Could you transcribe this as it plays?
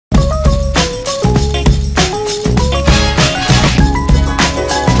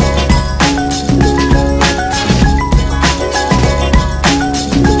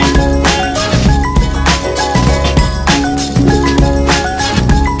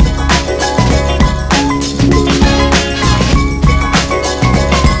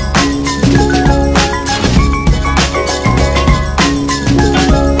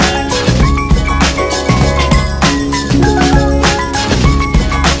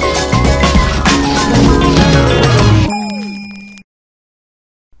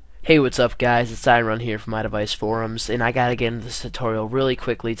Hey, what's up guys, it's iRun here from My Device Forums, and I gotta get into this tutorial really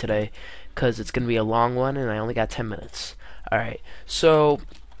quickly today, because it's gonna be a long one, and I only got 10 minutes. Alright, so,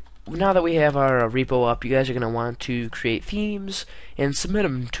 now that we have our repo up, you guys are gonna want to create themes, and submit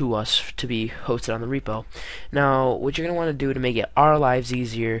them to us to be hosted on the repo. Now, what you're gonna want to do to make it our lives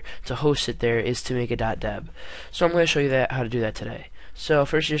easier to host it there is to make a .deb. So I'm gonna show you how to do that today. So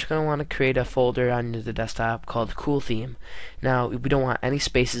first you're just going to want to create a folder on the desktop called cool theme. Now we don't want any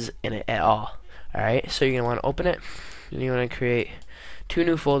spaces in it at all. Alright, so you're going to want to open it, and you want to create two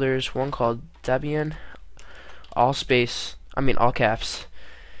new folders, one called Debian, all caps,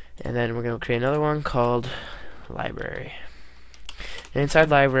 and then we're going to create another one called library. And inside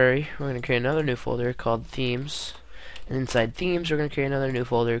library we're going to create another new folder called themes, and inside themes we're going to create another new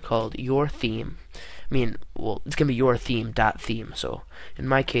folder called your theme. Well, it's gonna be your theme dot theme. So in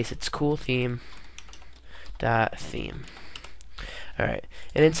my case, it's cool theme dot theme. All right,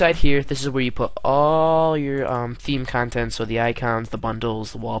 and inside here, this is where you put all your theme content. So the icons, the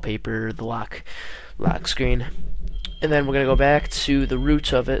bundles, the wallpaper, the lock screen, and then we're gonna go back to the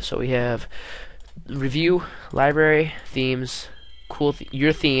roots of it. So we have review, library, themes,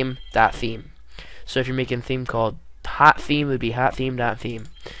 your theme dot theme. So if you're making a theme called hot theme, it would be hot theme dot theme.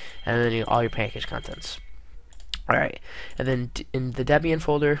 And then all your package contents. Alright, and then in the Debian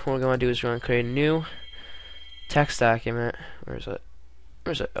folder, what we're going to do is we're going to create a new text document. Where is it?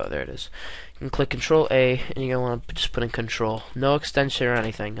 Oh, there it is. You can click Control A, and you're going to want to just put in Control. No extension or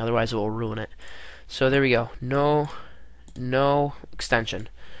anything, otherwise it will ruin it. So there we go. No extension.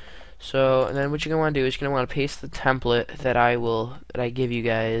 So, and then what you're going to want to do is you're going to want to paste the template that I give you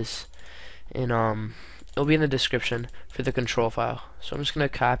guys in it'll be in the description for the control file. So I'm just gonna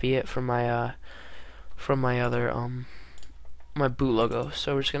copy it from my other my boot logo.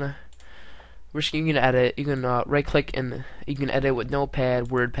 So you can edit. You can right click and you can edit with Notepad,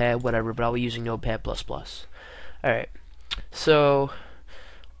 WordPad, whatever. But I'll be using Notepad++. All right. So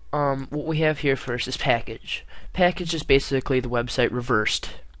what we have here first is package. Package is basically the website reversed.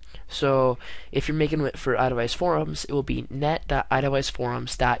 So if you're making it for iDevice Forums, it will be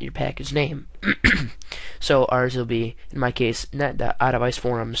net.iDeviceForums.your package name. So ours will be, in my case,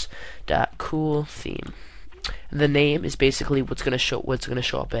 net.iDeviceForums.cooltheme. The name is basically what's gonna show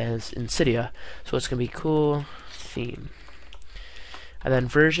up as in Cydia. So it's gonna be cool theme. And then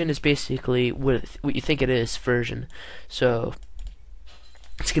version is basically what you think it is, version. So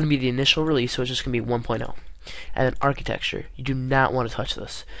it's gonna be the initial release, so it's just gonna be 1.0. And then architecture, you do not want to touch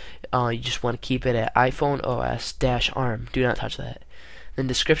this. You just want to keep it at iPhone OS -ARM. Do not touch that. Then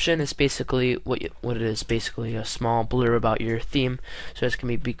description is basically what it is, basically a small blurb about your theme. So it's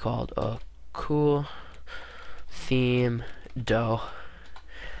gonna be called a cool theme dough.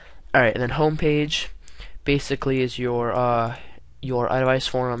 All right, and then homepage basically is your iDevice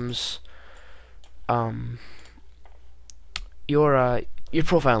Forums your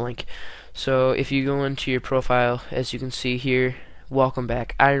profile link. So if you go into your profile, as you can see here, welcome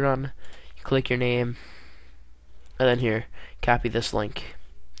back iRun, you click your name, and then here, copy this link,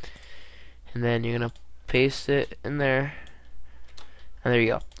 and then you're gonna paste it in there, and there you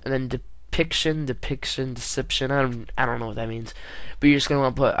go. And then deception, I don't know what that means, but you're just gonna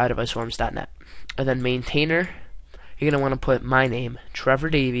want to put iDeviceForums.net. And then maintainer, you're gonna want to put my name, Trevor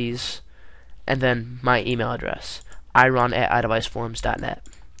Davies, and then my email address, iRun@iDeviceForums.net.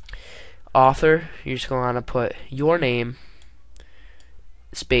 Author, you're just going to want to put your name,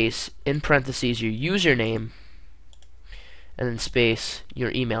 space, in parentheses, your username, and then space, your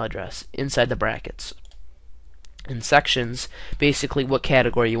email address, inside the brackets. And sections, basically what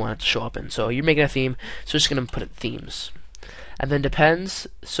category you want it to show up in. So you're making a theme, so just going to put it themes. And then depends,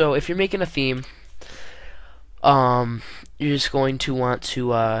 so if you're making a theme, you're just going to want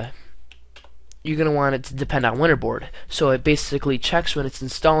to, you're going to want it to depend on Winterboard. So it basically checks when it's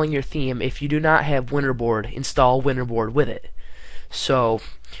installing your theme. If you do not have Winterboard, install Winterboard with it. So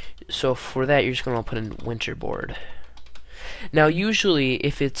for that, you're just going to put in Winterboard. Now usually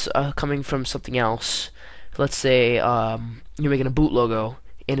if it's coming from something else, let's say you're making a boot logo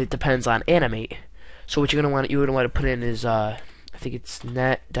and it depends on Animate. So what you're going to want to put in is I think it's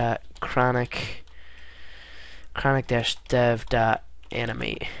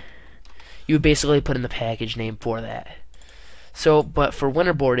net.chronic-dev.animate. You would basically put in the package name for that. So, but for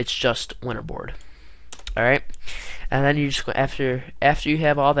Winterboard, it's just Winterboard. All right, and then you just go after you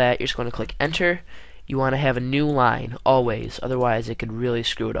have all that, you're just going to click Enter. You want to have a new line always, otherwise it could really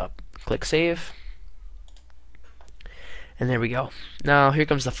screw it up. Click Save, and there we go. Now here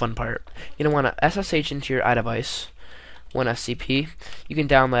comes the fun part. You're going to want to SSH into your iDevice, 1SCP. You can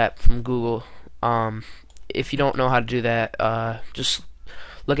download that from Google. If you don't know how to do that, just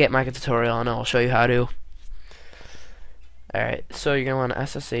look at my tutorial and I'll show you how to. Alright, so you're going to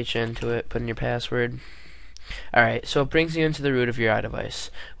want to SSH into it, put in your password. Alright, so it brings you into the root of your iDevice,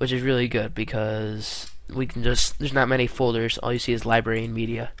 which is really good because we can just, there's not many folders, all you see is library and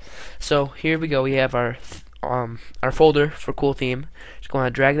media. So here we go, we have our folder for cool theme. Just going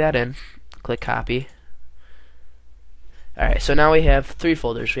to drag that in, click copy. Alright, so now we have 3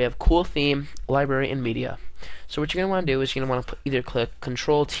 folders. We have cool theme, library, and media. So what you're going to want to do is you're going to want to either click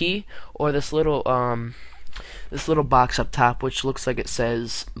Control T or this little box up top which looks like it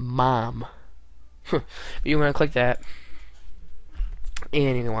says mom. But you want to click that, and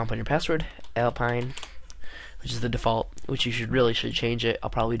you're going to want to put in your password, Alpine, which is the default, which you should change it. I'll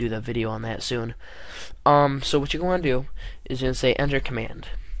probably do that video on that soon. So what you're going to do is you're going to say enter command.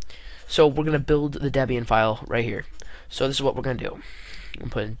 So we're going to build the Debian file right here. So this is what we're going to do. I'm going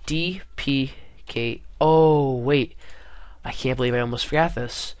to put in dpk. Oh wait, I can't believe I almost forgot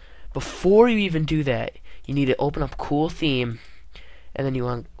this. Before you even do that, you need to open up cool theme, and then you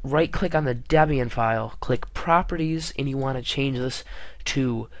want to right click on the Debian file, click properties, and you want to change this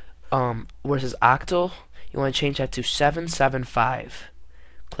to where it says octal, you want to change that to 775.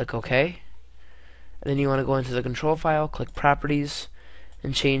 Click OK. And then you want to go into the control file, click properties,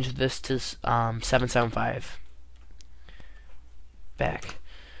 and change this to 775. Back.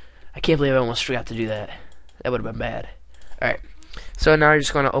 I can't believe I almost forgot to do that. That would have been bad. Alright. So now you're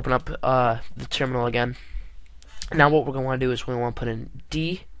just going to open up the terminal again. Now what we're going to want to do is we're going to want to put in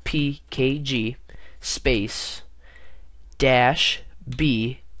dpkg space dash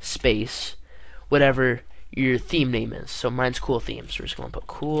b space whatever your theme name is. So mine's cool theme. So we're just going to put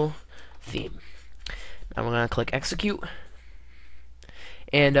cool theme. Now we're going to click execute.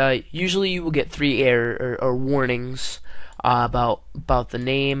 And usually you will get 3 error or warnings about the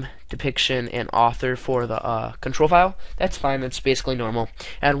name, depiction, and author for the control file. That's fine. That's basically normal.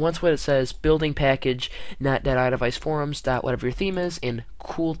 And once what it says, building package net.iDevice forums dot whatever your theme is in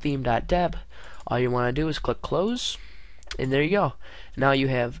cooltheme.deb, all you want to do is click close, and there you go. Now you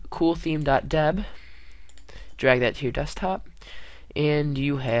have cooltheme.deb. Drag that to your desktop, and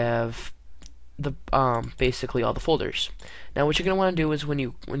you have the basically all the folders. Now what you're going to want to do is when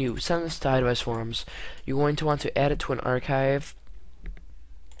you send this to iDevice forums, you're going to want to add it to an archive.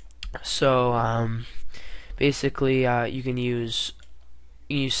 So basically you can use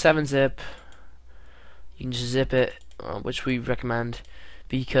 7-zip. You can just zip it, which we recommend,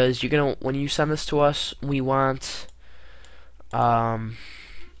 because you're gonna, when you send this to us, we want the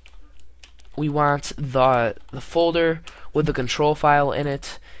folder with the control file in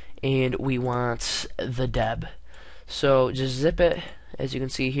it, and we want the deb. So just zip it, as you can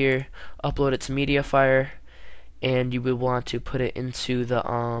see here, upload it to Mediafire, and you will want to put it into the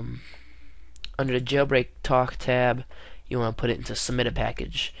under the jailbreak talk tab. You want to put it into submitted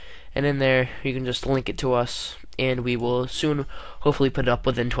package, and in there you can just link it to us, and we will soon hopefully put it up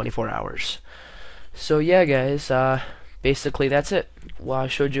within 24 hours. So yeah guys, basically that's it. Well, I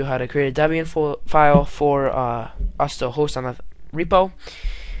showed you how to create a Debian file for us to host on a repo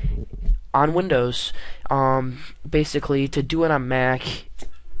on Windows. Basically, to do it on Mac,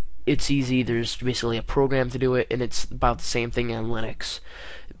 it's easy. There's basically a program to do it, and it's about the same thing on Linux.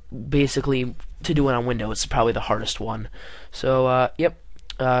 Basically, to do it on Windows, it's probably the hardest one. So, yep.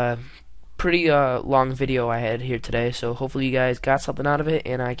 Pretty long video I had here today, so hopefully you guys got something out of it,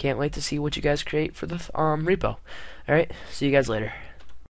 and I can't wait to see what you guys create for the repo. Alright, see you guys later.